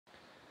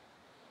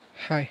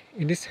Hi,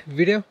 in this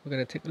video we're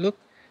going to take a look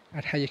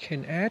at how you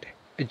can add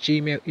a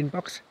Gmail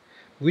inbox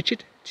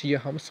widget to your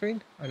home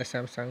screen on the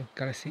Samsung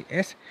Galaxy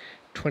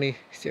S20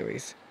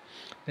 series.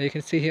 Now you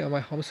can see here on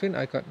my home screen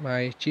I got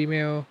my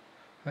Gmail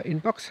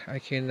inbox. I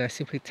can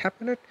simply tap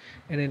on it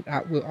and then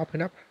that will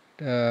open up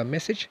the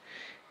message.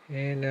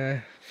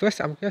 And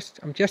first I'm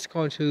just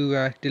going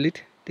to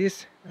delete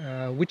this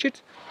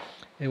widget,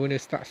 and we're going to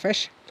start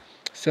fresh.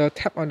 So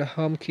tap on the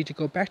home key to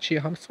go back to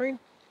your home screen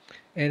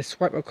and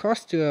swipe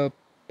across to a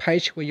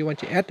page where you want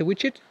to add the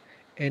widget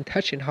and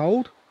touch and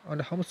hold on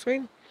the home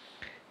screen.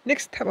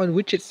 Next, tap on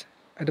widgets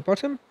at the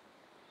bottom,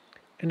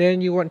 and then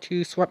you want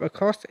to swipe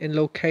across and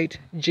locate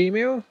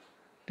Gmail.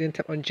 Then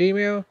tap on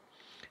Gmail,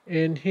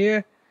 and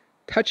here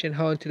touch and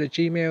hold to the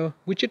Gmail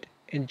widget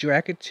and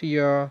drag it to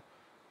your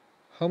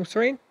home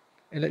screen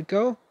and let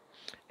go.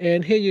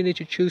 And here you need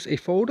to choose a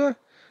folder.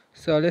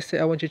 So let's say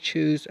I want to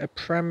choose a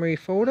primary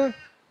folder,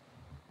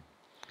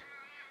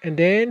 and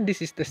then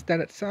this is the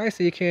standard size,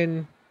 so you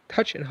can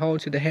touch and hold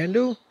to the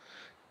handle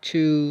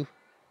to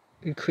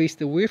increase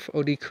the width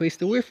or decrease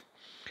the width,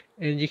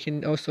 and you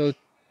can also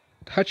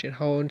touch and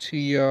hold to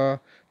your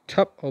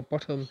top or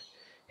bottom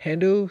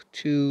handle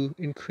to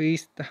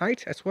increase the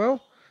height as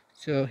well.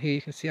 So here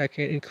you can see I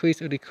can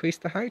increase or decrease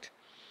the height,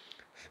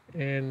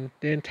 and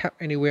then tap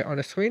anywhere on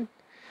the screen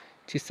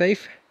to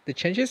save the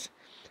changes.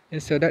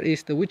 And so that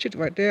is the widget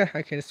right there.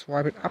 I can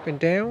swipe it up and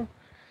down,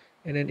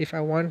 and then if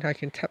I want I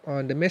can tap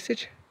on the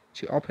message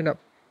to open up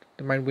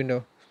the main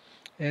window.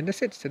 And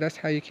that's it. So that's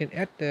how you can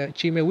add the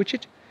Gmail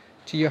widget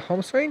to your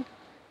home screen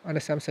on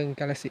the Samsung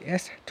Galaxy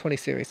S20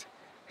 series.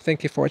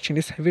 Thank you for watching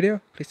this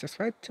video. Please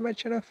subscribe to my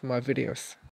channel for more videos.